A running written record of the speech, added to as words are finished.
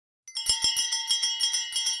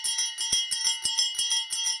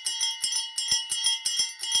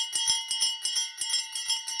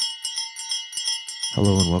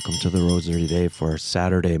Hello and welcome to the Rosary Day for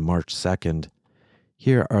Saturday, March 2nd.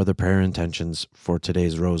 Here are the prayer intentions for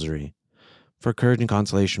today's Rosary. For courage and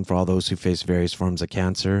consolation for all those who face various forms of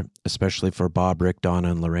cancer, especially for Bob, Rick, Donna,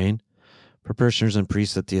 and Lorraine. For parishioners and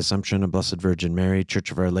priests at the Assumption of Blessed Virgin Mary, Church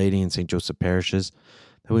of Our Lady, and St. Joseph parishes,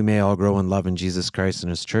 that we may all grow in love in Jesus Christ and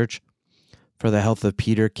His Church. For the health of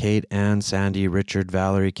Peter, Kate, Anne, Sandy, Richard,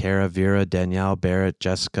 Valerie, Kara, Vera, Danielle, Barrett,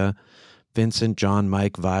 Jessica, Vincent, John,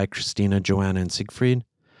 Mike, Vi, Christina, Joanna, and Siegfried.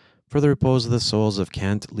 For the repose of the souls of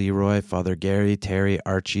Kent, Leroy, Father Gary, Terry,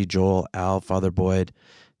 Archie, Joel, Al, Father Boyd,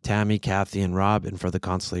 Tammy, Kathy, and Rob, and for the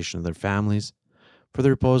consolation of their families. For the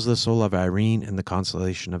repose of the soul of Irene and the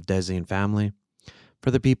consolation of Desi and family. For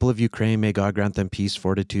the people of Ukraine, may God grant them peace,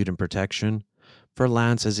 fortitude, and protection. For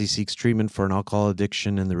Lance as he seeks treatment for an alcohol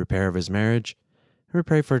addiction and the repair of his marriage. And we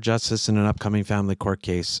pray for justice in an upcoming family court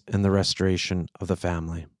case and the restoration of the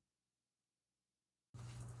family.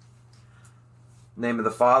 In the name of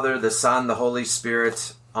the Father, the Son, the Holy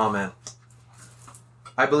Spirit. Amen.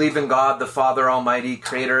 I believe in God, the Father Almighty,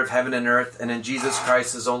 creator of heaven and earth, and in Jesus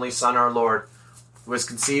Christ, his only Son, our Lord, who was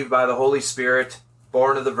conceived by the Holy Spirit,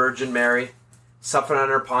 born of the Virgin Mary, suffered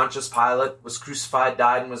under Pontius Pilate, was crucified,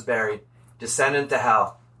 died, and was buried, descended into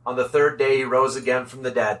hell. On the third day he rose again from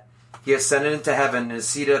the dead. He ascended into heaven and is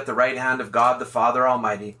seated at the right hand of God, the Father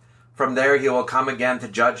Almighty. From there he will come again to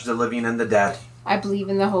judge the living and the dead. I believe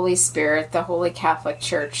in the Holy Spirit, the Holy Catholic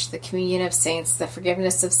Church, the communion of saints, the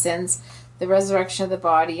forgiveness of sins, the resurrection of the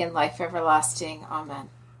body, and life everlasting. Amen.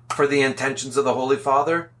 For the intentions of the Holy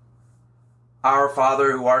Father, our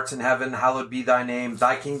Father who art in heaven, hallowed be thy name.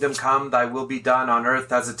 Thy kingdom come, thy will be done on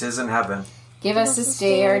earth as it is in heaven. Give us this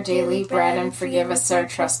day our daily bread, and forgive us our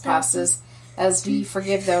trespasses, as we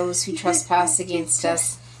forgive those who trespass against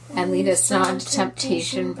us. And lead us not into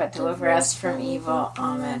temptation, but deliver us from evil.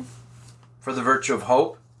 Amen. For the virtue of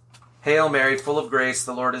hope, Hail Mary, full of grace,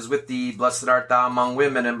 the Lord is with thee. Blessed art thou among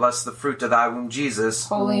women, and blessed the fruit of thy womb, Jesus.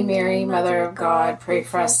 Holy Mary, Mother of God, pray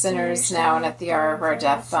for us sinners, now and at the hour of our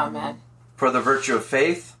death. Amen. For the virtue of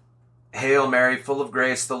faith, Hail Mary, full of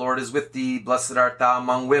grace, the Lord is with thee. Blessed art thou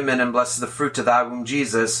among women, and blessed the fruit of thy womb,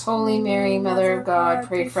 Jesus. Holy Mary, Mother of God,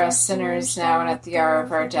 pray for us sinners, now and at the hour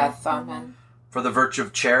of our death. Amen. For the virtue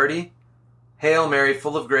of charity, Hail Mary,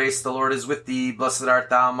 full of grace, the Lord is with thee. Blessed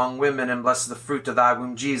art thou among women, and blessed the fruit of thy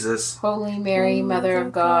womb, Jesus. Holy Mary, Mother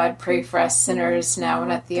of God, pray for us sinners, now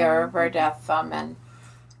and at the hour of our death. Amen.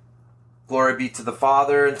 Glory be to the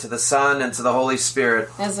Father, and to the Son, and to the Holy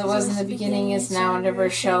Spirit. As it was in the beginning, is now, and ever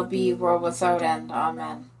shall be, world without end.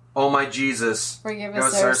 Amen. O my Jesus, forgive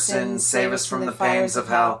us our sins, save us from the fires of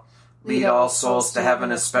hell. Lead all souls to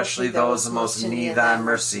heaven, especially those most in need of thy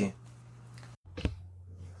mercy.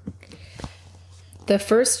 The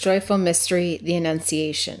first joyful mystery, the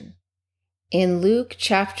Annunciation. In Luke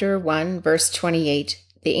chapter 1, verse 28,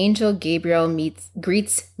 the angel Gabriel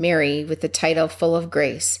greets Mary with the title full of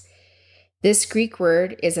grace. This Greek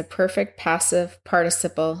word is a perfect passive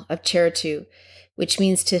participle of charitou, which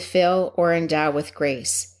means to fill or endow with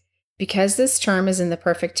grace. Because this term is in the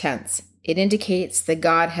perfect tense, it indicates that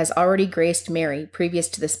God has already graced Mary previous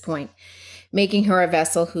to this point, making her a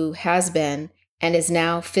vessel who has been and is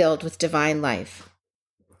now filled with divine life.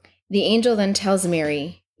 The angel then tells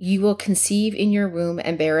Mary, "You will conceive in your womb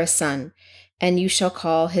and bear a son, and you shall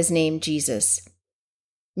call his name Jesus."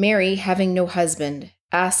 Mary, having no husband,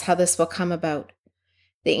 asks how this will come about.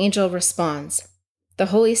 The angel responds, "The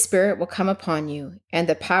Holy Spirit will come upon you, and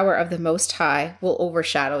the power of the Most High will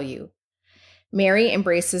overshadow you." Mary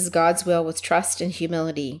embraces God's will with trust and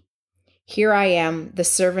humility. "Here I am, the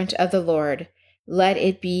servant of the Lord. Let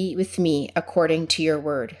it be with me according to your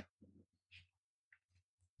word."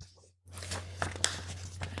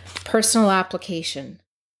 Personal application.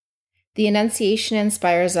 The Annunciation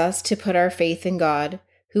inspires us to put our faith in God,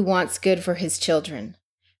 who wants good for his children,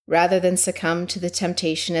 rather than succumb to the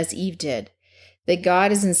temptation as Eve did, that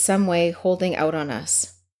God is in some way holding out on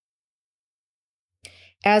us.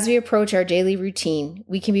 As we approach our daily routine,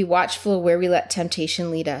 we can be watchful of where we let temptation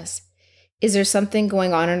lead us. Is there something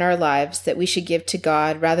going on in our lives that we should give to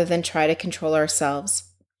God rather than try to control ourselves?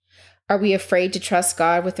 Are we afraid to trust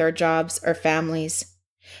God with our jobs or families?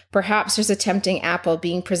 Perhaps there's a tempting apple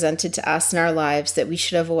being presented to us in our lives that we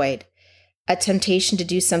should avoid, a temptation to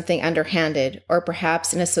do something underhanded, or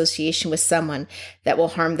perhaps an association with someone that will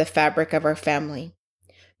harm the fabric of our family.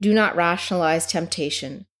 Do not rationalize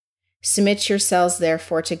temptation. Submit yourselves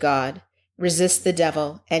therefore to God. Resist the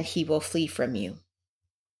devil, and he will flee from you.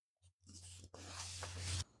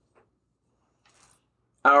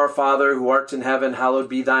 Our Father, who art in heaven, hallowed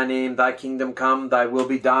be thy name. Thy kingdom come, thy will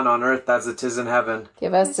be done on earth as it is in heaven.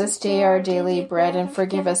 Give us this day our daily bread, and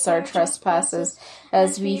forgive us our trespasses,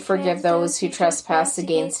 as we forgive those who trespass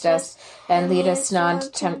against us. And lead us not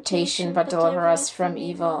into temptation, but deliver us from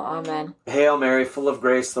evil. Amen. Hail Mary, full of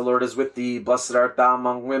grace, the Lord is with thee. Blessed art thou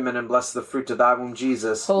among women, and blessed the fruit of thy womb,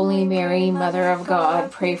 Jesus. Holy Mary, Mother of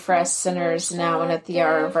God, pray for us sinners, now and at the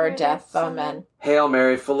hour of our death. Amen. Hail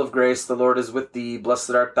Mary, full of grace, the Lord is with thee.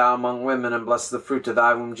 Blessed art thou among women, and blessed the fruit of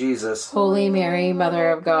thy womb, Jesus. Holy Mary, Mother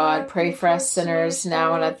of God, pray for us sinners,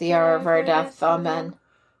 now and at the hour of our death. Amen.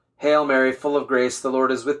 Hail Mary, full of grace, the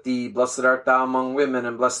Lord is with thee. Blessed art thou among women,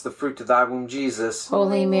 and blessed the fruit of thy womb, Jesus.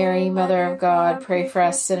 Holy Mary, Mother of God, pray for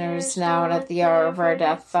us sinners, now and at the hour of our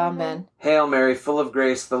death. Amen. Hail Mary, full of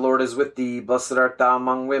grace, the Lord is with thee. Blessed art thou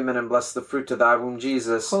among women, and blessed the fruit of thy womb,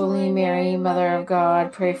 Jesus. Holy Mary, Mother of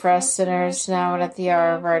God, pray for us sinners, now and at the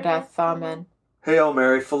hour of our death. Amen. Hail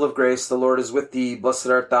Mary, full of grace, the Lord is with thee. Blessed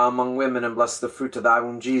art thou among women, and blessed the fruit of thy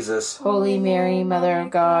womb, Jesus. Holy Mary, Mother of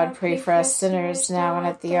God, pray for us sinners, now and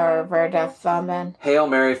at the hour of our death. Amen. Hail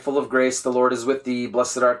Mary, full of grace, the Lord is with thee.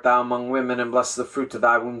 Blessed art thou among women, and blessed the fruit of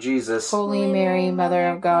thy womb, Jesus. Holy Mary, Mother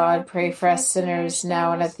of God, pray for us sinners,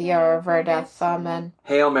 now and at the hour of our death. Amen.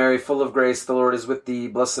 Hail Mary, full of grace, the Lord is with thee.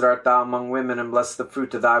 Blessed art thou among women, and blessed the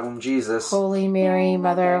fruit of thy womb, Jesus. Holy Mary,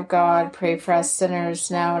 Mother of God, pray for us sinners,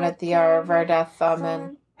 now and at the hour of our death.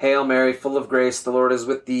 Amen. Hail Mary, full of grace, the Lord is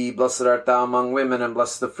with thee. Blessed art thou among women, and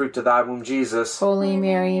blessed the fruit of thy womb, Jesus. Holy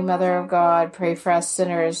Mary, Mother of God, pray for us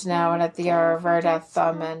sinners, now and at the hour of our death.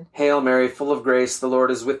 Amen. Hail Mary, full of grace, the Lord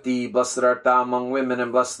is with thee. Blessed art thou among women,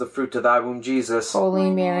 and blessed the fruit of thy womb, Jesus. Holy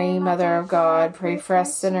Mary, Mother of God, pray for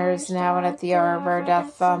us sinners, now and at the hour of our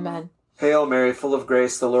death. Amen. Hail Mary, full of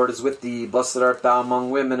grace, the Lord is with thee. Blessed art thou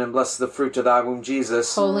among women, and blessed the fruit of thy womb,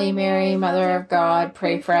 Jesus. Holy Mary, Mother of God,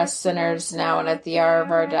 pray for us sinners, now and at the hour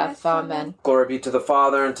of our death. Amen. Glory be to the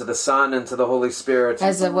Father, and to the Son, and to the Holy Spirit.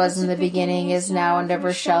 As it was in the beginning, is now, and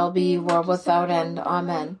ever shall be, world without end.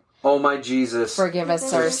 Amen. O my Jesus, forgive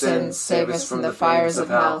us our sins, save us from the fires of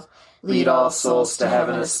hell. Lead all souls to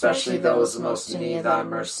heaven, especially those most in need of thy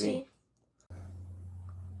mercy.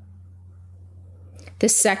 The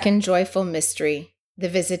second joyful mystery, the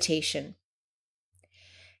Visitation.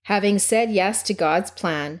 Having said yes to God's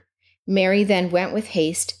plan, Mary then went with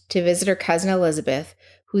haste to visit her cousin Elizabeth,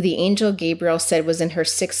 who the angel Gabriel said was in her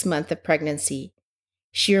 6th month of pregnancy.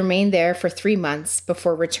 She remained there for 3 months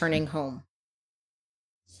before returning home.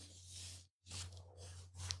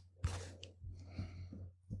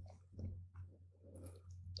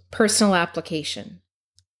 Personal application.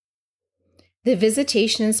 The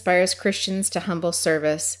Visitation inspires Christians to humble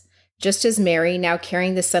service, just as Mary, now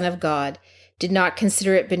carrying the Son of God, did not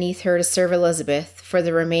consider it beneath her to serve Elizabeth for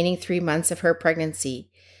the remaining 3 months of her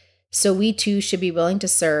pregnancy. So we too should be willing to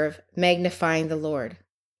serve, magnifying the Lord.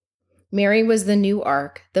 Mary was the new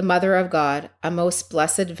ark, the Mother of God, a most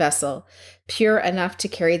blessed vessel, pure enough to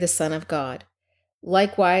carry the Son of God.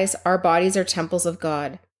 Likewise, our bodies are temples of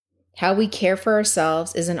God. How we care for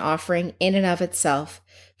ourselves is an offering in and of itself,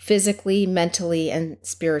 physically, mentally, and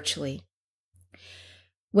spiritually.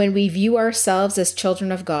 When we view ourselves as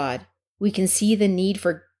children of God, we can see the need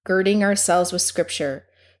for girding ourselves with Scripture,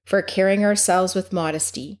 for carrying ourselves with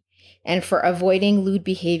modesty, and for avoiding lewd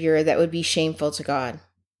behavior that would be shameful to God.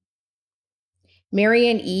 Mary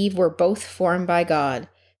and Eve were both formed by God,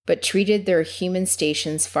 but treated their human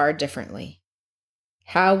stations far differently.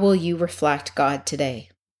 How will you reflect God today?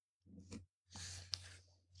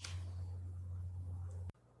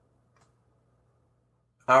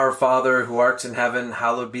 Our Father, who art in heaven,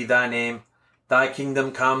 hallowed be thy name. Thy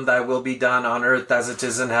kingdom come, thy will be done on earth as it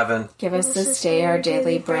is in heaven. Give us this day our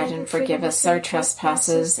daily bread, and forgive us our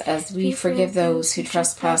trespasses, as we forgive those who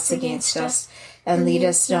trespass against us. And lead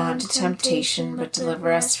us not into temptation, but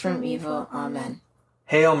deliver us from evil. Amen.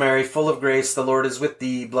 Hail Mary, full of grace, the Lord is with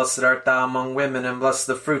thee. Blessed art thou among women, and blessed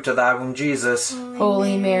the fruit of thy womb, Jesus.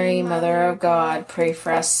 Holy Mary, Mother of God, pray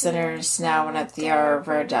for us sinners, now and at the hour of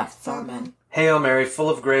our death. Amen. Hail Mary, full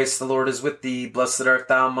of grace, the Lord is with thee. Blessed art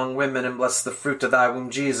thou among women, and blessed the fruit of thy womb,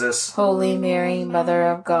 Jesus. Holy Mary, Mother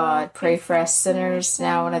of God, pray for us sinners,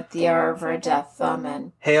 now and at the hour of our death.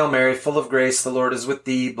 Amen. Hail Mary, full of grace, the Lord is with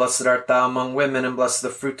thee. Blessed art thou among women, and blessed the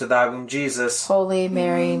fruit of thy womb, Jesus. Holy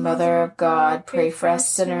Mary, Mother of God, pray for us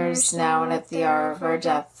sinners, now and at the hour of our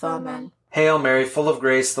death. Amen. Hail Mary, full of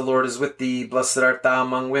grace, the Lord is with thee. Blessed art thou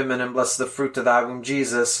among women, and blessed the fruit of thy womb,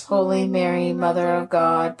 Jesus. Holy Mary, Mother of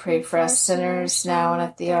God, pray for us sinners, now and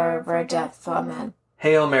at the hour of our death. Amen.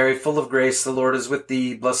 Hail Mary, full of grace, the Lord is with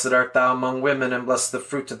thee. Blessed art thou among women, and blessed the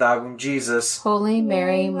fruit of thy womb, Jesus. Holy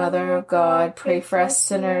Mary, Mother of God, pray for us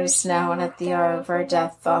sinners, now and at the hour of our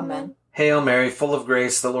death. Amen. Hail Mary, full of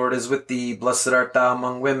grace, the Lord is with thee. Blessed art thou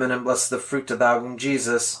among women, and blessed the fruit of thy womb,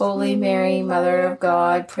 Jesus. Holy Mary, Mother of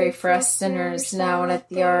God, pray for us sinners, now and at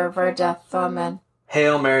the hour of our death. Amen.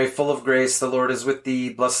 Hail Mary, full of grace, the Lord is with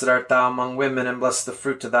thee. Blessed art thou among women, and blessed the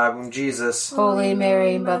fruit of thy womb, Jesus. Holy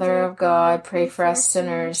Mary, Mother of God, pray for us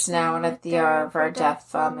sinners, now and at the hour of our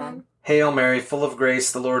death. Amen. Hail Mary, full of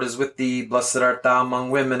grace, the Lord is with thee. Blessed art thou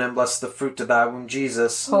among women, and blessed the fruit of thy womb,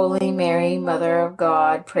 Jesus. Holy Mary, Mother of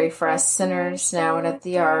God, pray for us sinners, now and at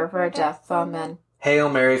the hour of our death. Amen. Hail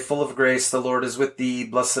Mary, full of grace, the Lord is with thee.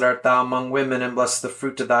 Blessed art thou among women, and blessed the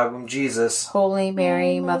fruit of thy womb, Jesus. Holy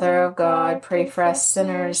Mary, Mother of God, pray for us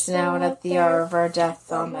sinners, now and at the hour of our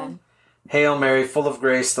death. Amen. Hail Mary, full of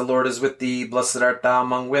grace, the Lord is with thee. Blessed art thou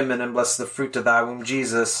among women, and blessed the fruit of thy womb,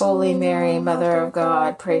 Jesus. Holy Mary, Mother of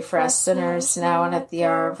God, pray for us sinners, now and at the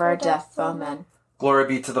hour of our death. Amen. Glory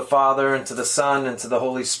be to the Father, and to the Son, and to the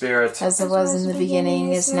Holy Spirit. As it was in the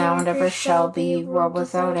beginning, is now, and ever shall be, world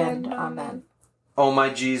without end. Amen. O my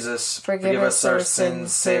Jesus, forgive us our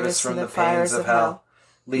sins, save us from the pains of hell.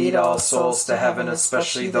 Lead all souls to heaven,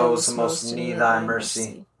 especially those who most need thy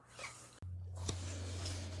mercy.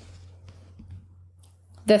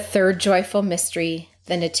 The third joyful mystery,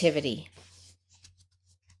 the Nativity.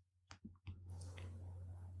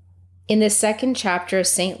 In the second chapter of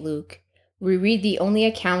St. Luke, we read the only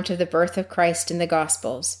account of the birth of Christ in the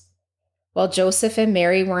Gospels. While Joseph and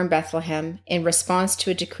Mary were in Bethlehem, in response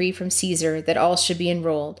to a decree from Caesar that all should be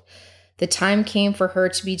enrolled, the time came for her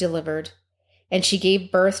to be delivered, and she gave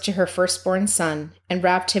birth to her firstborn son, and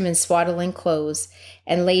wrapped him in swaddling clothes,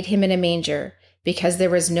 and laid him in a manger, because there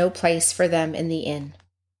was no place for them in the inn.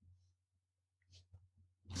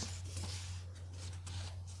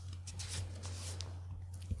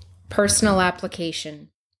 Personal application.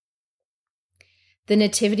 The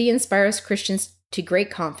Nativity inspires Christians to great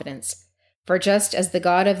confidence, for just as the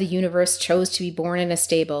God of the universe chose to be born in a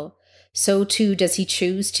stable, so too does he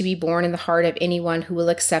choose to be born in the heart of anyone who will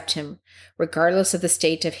accept him, regardless of the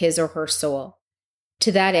state of his or her soul.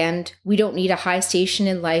 To that end, we don't need a high station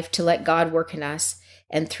in life to let God work in us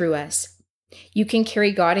and through us. You can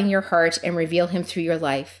carry God in your heart and reveal him through your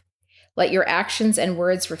life. Let your actions and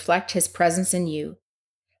words reflect his presence in you.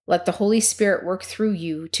 Let the Holy Spirit work through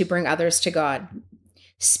you to bring others to God.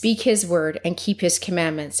 Speak his word and keep his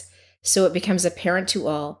commandments, so it becomes apparent to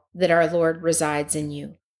all that our Lord resides in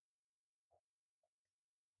you.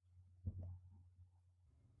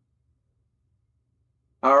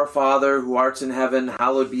 Our Father, who art in heaven,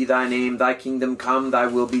 hallowed be thy name. Thy kingdom come, thy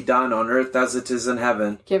will be done on earth as it is in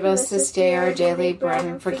heaven. Give us this day our daily bread,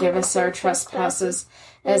 and forgive us our trespasses,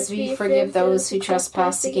 as we forgive those who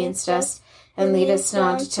trespass against us. And lead us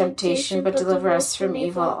not into temptation, but deliver us from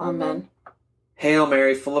evil. Amen. Hail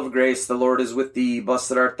Mary, full of grace, the Lord is with thee.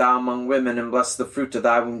 Blessed art thou among women, and blessed the fruit of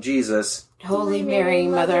thy womb, Jesus. Holy Mary,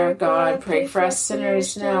 Mother of God, pray for us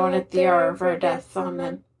sinners, now and at the hour of our death.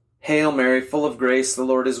 Amen. Hail Mary, full of grace, the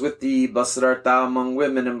Lord is with thee. Blessed art thou among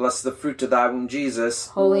women, and blessed the fruit of thy womb, Jesus.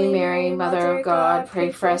 Holy Mary, Mother of God,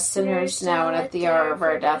 pray for us sinners, now and at the hour of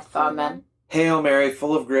our death. Amen. Hail Mary,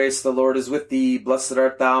 full of grace, the Lord is with thee. Blessed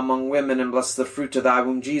art thou among women, and blessed the fruit of thy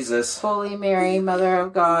womb, Jesus. Holy Mary, Mother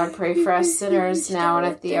of God, pray for us sinners, now and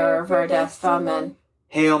at the hour of our death. Amen.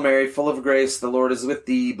 Hail Mary, full of grace, the Lord is with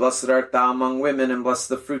thee. Blessed art thou among women, and blessed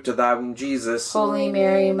the fruit of thy womb, Jesus. Holy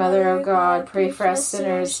Mary, Mother of God, pray for us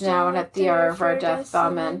sinners, now and at the hour of our death.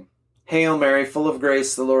 Amen. Hail Mary, full of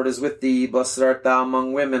grace, the Lord is with thee. Blessed art thou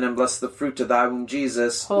among women, and blessed the fruit of thy womb,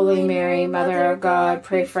 Jesus. Holy Mary, Mother of God,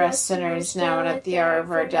 pray for us sinners, now and at the hour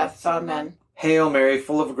of our death. Amen. Hail Mary,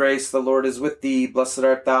 full of grace, the Lord is with thee. Blessed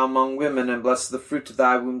art thou among women, and blessed the fruit of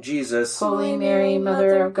thy womb, Jesus. Holy Mary,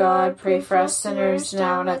 Mother of God, pray for us sinners,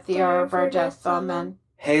 now and at the hour of our death. Amen.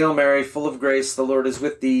 Hail Mary, full of grace, the Lord is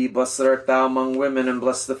with thee. Blessed art thou among women, and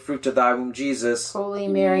blessed the fruit of thy womb, Jesus. Holy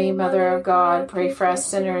Mary, Mother of God, pray for us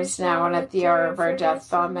sinners, now and at the hour of our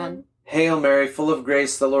death. Amen. Hail Mary, full of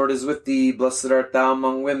grace, the Lord is with thee. Blessed art thou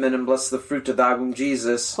among women, and blessed the fruit of thy womb,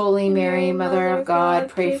 Jesus. Holy Mary, Mother of God,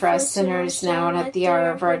 pray for us sinners, now and at the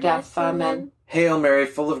hour of our death. Amen. Hail Mary,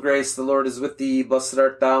 full of grace, the Lord is with thee. Blessed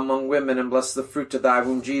art thou among women, and blessed the fruit of thy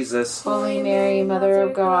womb, Jesus. Holy Mary, Mother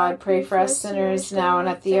of God, pray for us sinners, now and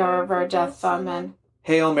at the hour of our death. Amen.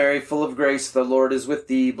 Hail Mary, full of grace, the Lord is with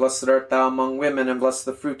thee. Blessed art thou among women, and blessed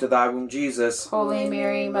the fruit of thy womb, Jesus. Holy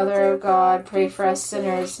Mary, Mother of God, pray for us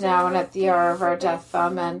sinners, now and at the hour of our death.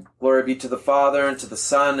 Amen. Glory be to the Father, and to the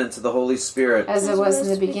Son, and to the Holy Spirit. As it was in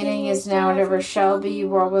the beginning, is now, and ever shall be,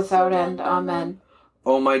 world without end. Amen.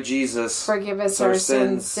 O my Jesus, forgive us our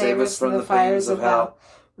sins, save us from the fires of hell.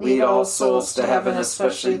 Lead all souls to heaven,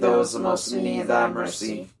 especially those most in need of thy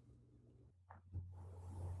mercy.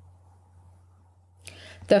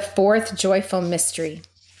 The fourth joyful mystery,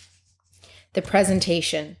 the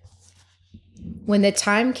presentation. When the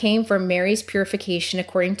time came for Mary's purification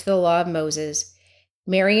according to the law of Moses,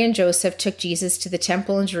 Mary and Joseph took Jesus to the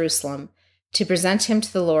temple in Jerusalem to present him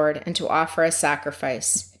to the Lord and to offer a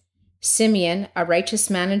sacrifice. Simeon, a righteous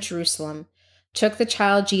man in Jerusalem, took the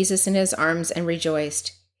child Jesus in his arms and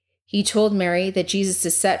rejoiced. He told Mary that Jesus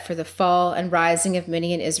is set for the fall and rising of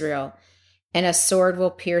many in Israel, and a sword will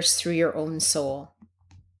pierce through your own soul.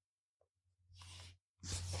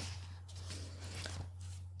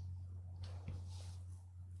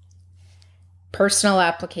 Personal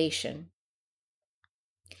application.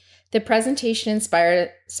 The presentation inspires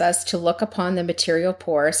us to look upon the material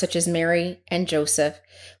poor, such as Mary and Joseph,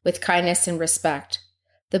 with kindness and respect.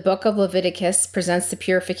 The book of Leviticus presents the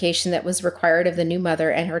purification that was required of the new mother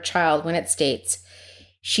and her child when it states,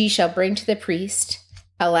 "She shall bring to the priest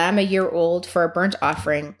a lamb a year old for a burnt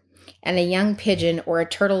offering, and a young pigeon or a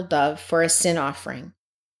turtle dove for a sin offering."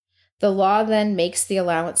 The law then makes the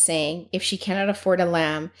allowance, saying, if she cannot afford a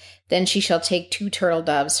lamb, then she shall take 2 turtle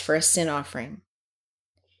doves for a sin offering.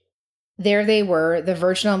 There they were, the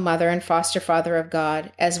virginal mother and foster father of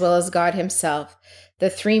God, as well as God himself, the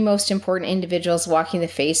 3 most important individuals walking the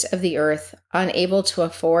face of the earth, unable to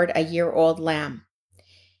afford a year-old lamb.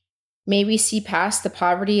 May we see past the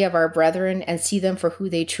poverty of our brethren and see them for who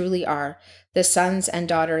they truly are, the sons and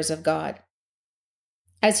daughters of God.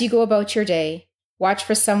 As you go about your day, watch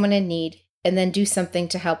for someone in need, and then do something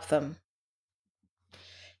to help them.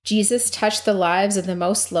 Jesus touched the lives of the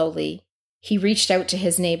most lowly. He reached out to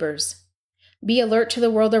his neighbors. Be alert to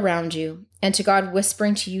the world around you, and to God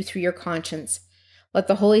whispering to you through your conscience. Let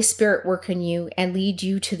the Holy Spirit work in you and lead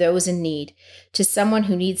you to those in need, to someone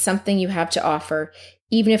who needs something you have to offer,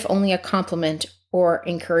 even if only a compliment or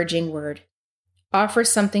encouraging word. Offer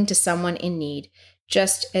something to someone in need,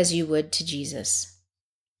 just as you would to Jesus.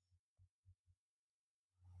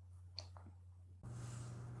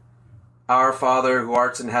 Our Father, who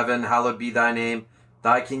art in heaven, hallowed be thy name.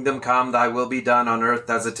 Thy kingdom come, thy will be done on earth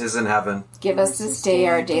as it is in heaven. Give us this day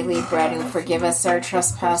our daily bread, and forgive us our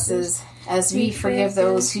trespasses, as we forgive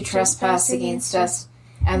those who trespass against us.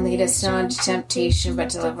 And lead us not into temptation, but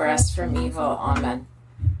deliver us from evil. Amen.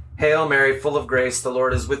 Hail Mary, full of grace, the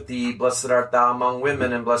Lord is with thee. Blessed art thou among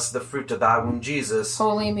women, and blessed the fruit of thy womb, Jesus.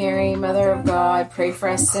 Holy Mary, Mother of God, pray for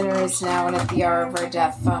us sinners, now and at the hour of our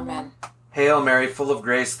death. Amen. Hail Mary, full of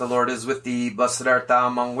grace, the Lord is with thee. Blessed art thou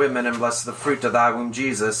among women, and blessed the fruit of thy womb,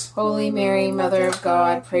 Jesus. Holy Mary, Mother of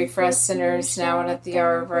God, pray for us sinners, now and at the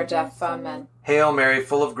hour of our death. Amen. Hail Mary,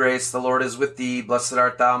 full of grace, the Lord is with thee. Blessed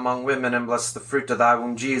art thou among women, and blessed the fruit of thy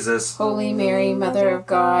womb, Jesus. Holy Mary, Mother of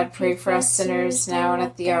God, pray for us sinners, now and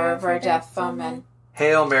at the hour of our death. Amen.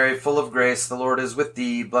 Hail Mary, full of grace, the Lord is with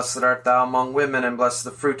thee. Blessed art thou among women, and blessed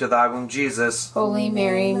the fruit of thy womb, Jesus. Holy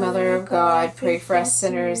Mary, Mother of God, pray for us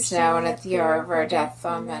sinners, now and at the hour of our death.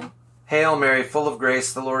 Amen. Hail Mary, full of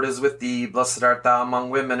grace, the Lord is with thee. Blessed art thou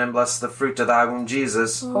among women, and blessed the fruit of thy womb,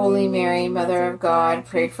 Jesus. Holy Mary, Mother of God,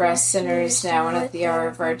 pray for us sinners, now and at the hour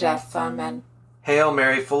of our death. Amen. Hail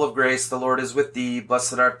Mary, full of grace, the Lord is with thee.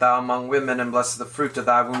 Blessed art thou among women, and blessed the fruit of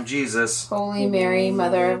thy womb, Jesus. Holy Mary,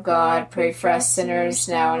 Mother of God, pray for us sinners,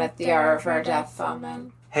 now and at the hour of our death.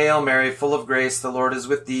 Amen. Hail Mary, full of grace, the Lord is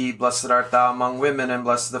with thee. Blessed art thou among women, and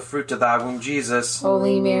blessed the fruit of thy womb, Jesus.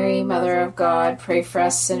 Holy Mary, Mother of God, pray for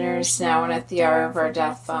us sinners, now and at the hour of our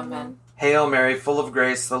death. Amen. Hail Mary, full of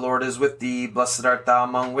grace, the Lord is with thee. Blessed art thou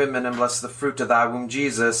among women, and blessed the fruit of thy womb,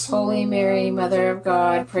 Jesus. Holy Mary, Mother of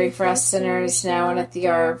God, pray for us sinners, now and at the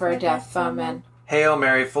hour of our death. Amen. Hail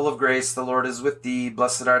Mary, full of grace, the Lord is with thee.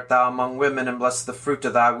 Blessed art thou among women, and blessed the fruit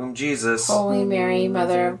of thy womb, Jesus. Holy Mary,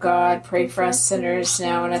 Mother of God, pray for us sinners,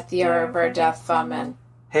 now and at the hour of our death. Amen.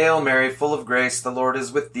 Hail Mary, full of grace, the Lord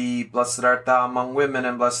is with thee. Blessed art thou among women,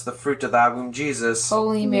 and blessed the fruit of thy womb, Jesus.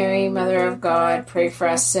 Holy Mary, Mother of God, pray for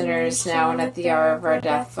us sinners, now and at the hour of our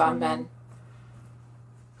death. Amen.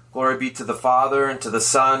 Glory be to the Father, and to the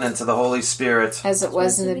Son, and to the Holy Spirit. As it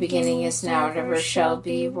was in the beginning, is now, and ever shall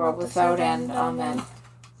be, world without end. Amen.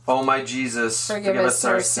 O my Jesus, forgive us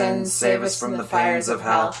our sins, save us from the fires of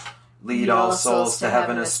hell. Lead all souls to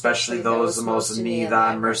heaven, especially those most in need of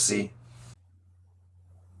thy mercy.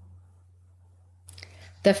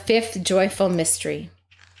 The fifth joyful mystery,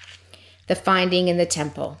 the finding in the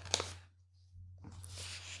temple.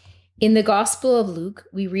 In the Gospel of Luke,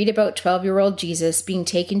 we read about 12-year-old Jesus being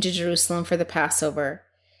taken to Jerusalem for the Passover.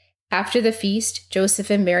 After the feast, Joseph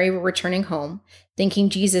and Mary were returning home, thinking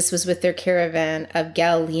Jesus was with their caravan of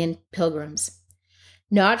Galilean pilgrims.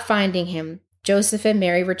 Not finding him, Joseph and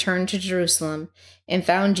Mary returned to Jerusalem and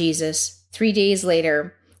found Jesus 3 days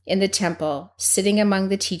later in the temple, sitting among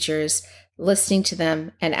the teachers, listening to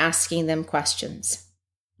them and asking them questions.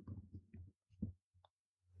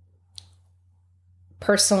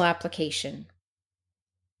 Personal application.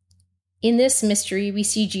 In this mystery, we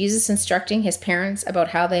see Jesus instructing his parents about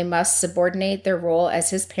how they must subordinate their role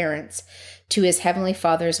as his parents to his heavenly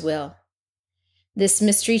Father's will. This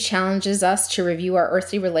mystery challenges us to review our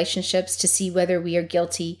earthly relationships to see whether we are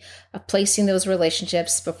guilty of placing those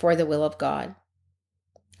relationships before the will of God.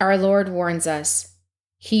 Our Lord warns us,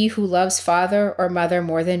 "He who loves father or mother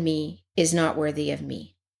more than me is not worthy of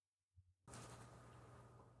me."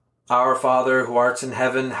 Our Father, who art in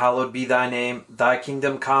heaven, hallowed be thy name. Thy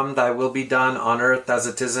kingdom come, thy will be done on earth as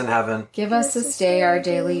it is in heaven. Give us this day our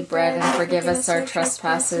daily bread, and forgive us our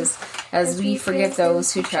trespasses, as we forgive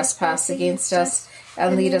those who trespass against us.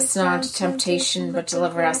 And lead us not into temptation, but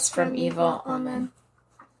deliver us from evil. Amen.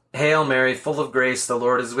 Hail Mary, full of grace, the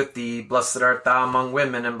Lord is with thee. Blessed art thou among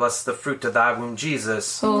women, and blessed the fruit of thy womb,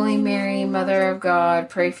 Jesus. Holy Mary, Mother of God,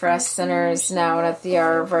 pray for us sinners, now and at the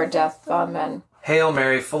hour of our death. Amen. Hail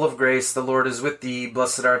Mary, full of grace, the Lord is with thee.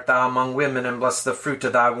 Blessed art thou among women, and blessed the fruit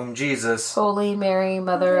of thy womb, Jesus. Holy Mary,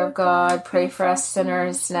 Mother of God, pray for us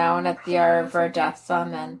sinners, now and at the hour of our death.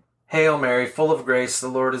 Amen. Hail Mary, full of grace, the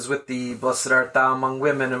Lord is with thee. Blessed art thou among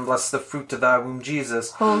women, and blessed the fruit of thy womb,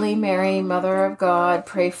 Jesus. Holy Mary, Mother of God,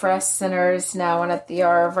 pray for us sinners, now and at the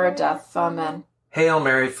hour of our death. Amen. Hail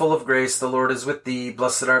Mary, full of grace, the Lord is with thee.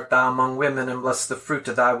 Blessed art thou among women, and blessed the fruit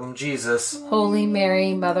of thy womb, Jesus. Holy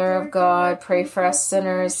Mary, Mother of God, pray for us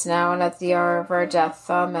sinners, now and at the hour of our death.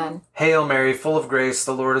 Amen. Hail Mary, full of grace,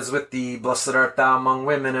 the Lord is with thee. Blessed art thou among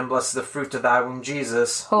women, and blessed the fruit of thy womb,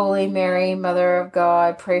 Jesus. Holy Mary, Mother of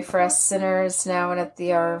God, pray for us sinners, now and at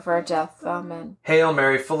the hour of our death. Amen. Hail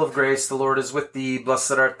Mary, full of grace, the Lord is with thee.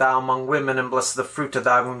 Blessed art thou among women, and blessed the fruit of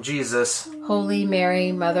thy womb, Jesus. Holy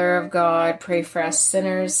Mary, Mother of God, pray for us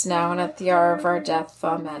sinners, now and at the hour of our death.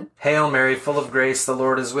 Amen. Hail Mary, full of grace, the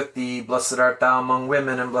Lord is with thee. Blessed art thou among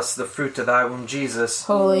women, and blessed the fruit of thy womb, Jesus.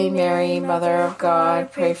 Holy Mary, Mother of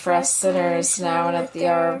God, pray for us sinners, now and at the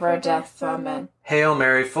hour of our death. Amen. Hail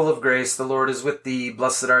Mary, full of grace, the Lord is with thee.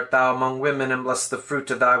 Blessed art thou among women, and blessed the fruit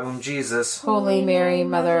of thy womb, Jesus. Holy Mary,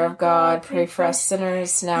 Mother of God, pray for us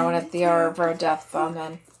sinners, now and at the hour of our death.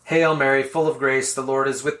 Amen. Hail Mary, full of grace, the Lord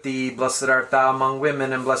is with thee. Blessed art thou among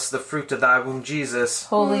women, and blessed the fruit of thy womb, Jesus.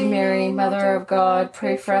 Holy Mary, Mother of God,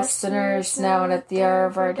 pray for us sinners, now and at the hour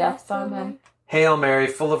of our death. Amen. Hail Mary,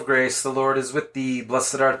 full of grace, the Lord is with thee.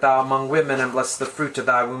 Blessed art thou among women, and blessed the fruit of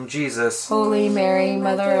thy womb, Jesus. Holy Mary,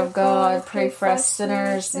 Mother of God, pray for us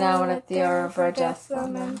sinners, now and at the hour of our death.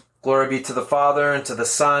 Amen. Glory be to the Father, and to the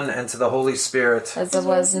Son, and to the Holy Spirit. As it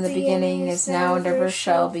was in the beginning, is now, and ever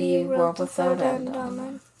shall be, world without end.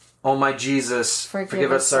 Amen. O my Jesus,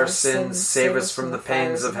 forgive us our sins, save us from the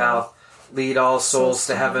pains of hell. Lead all souls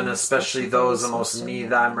to heaven, especially those in most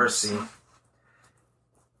need thy mercy.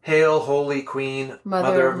 Hail, Holy Queen,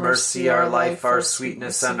 Mother of mercy, our life, our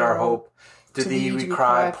sweetness, and our hope. To thee we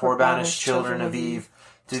cry, poor banished children of Eve.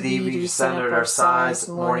 To thee we descended our sighs,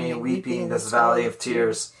 mourning and weeping in this valley of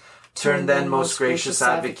tears. Turn then, most gracious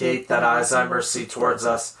Advocate, that eyes thy mercy towards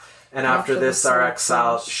us, and after this our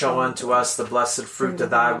exile, show unto us the blessed fruit of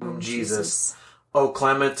thy womb, Jesus. O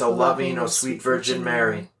clement, O loving, O sweet Virgin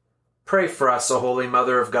Mary, pray for us, O Holy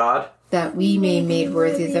Mother of God, that we may be made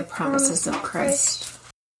worthy of the promises of Christ.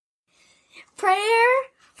 Prayer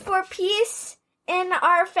for peace in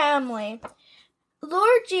our family.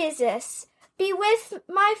 Lord Jesus, be with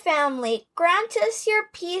my family. Grant us your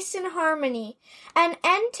peace and harmony, an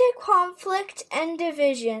end to conflict and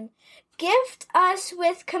division. Gift us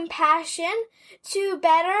with compassion to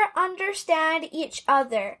better understand each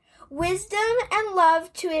other, wisdom and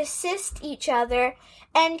love to assist each other,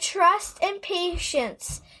 and trust and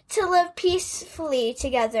patience to live peacefully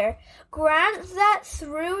together. Grant that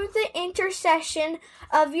through the intercession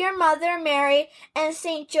of your Mother Mary and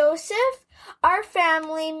Saint Joseph, our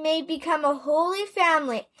family may become a holy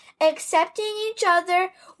family, accepting each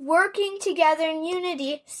other, working together in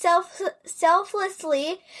unity,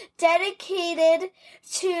 selflessly dedicated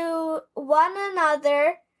to one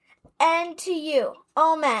another and to you.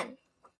 Amen.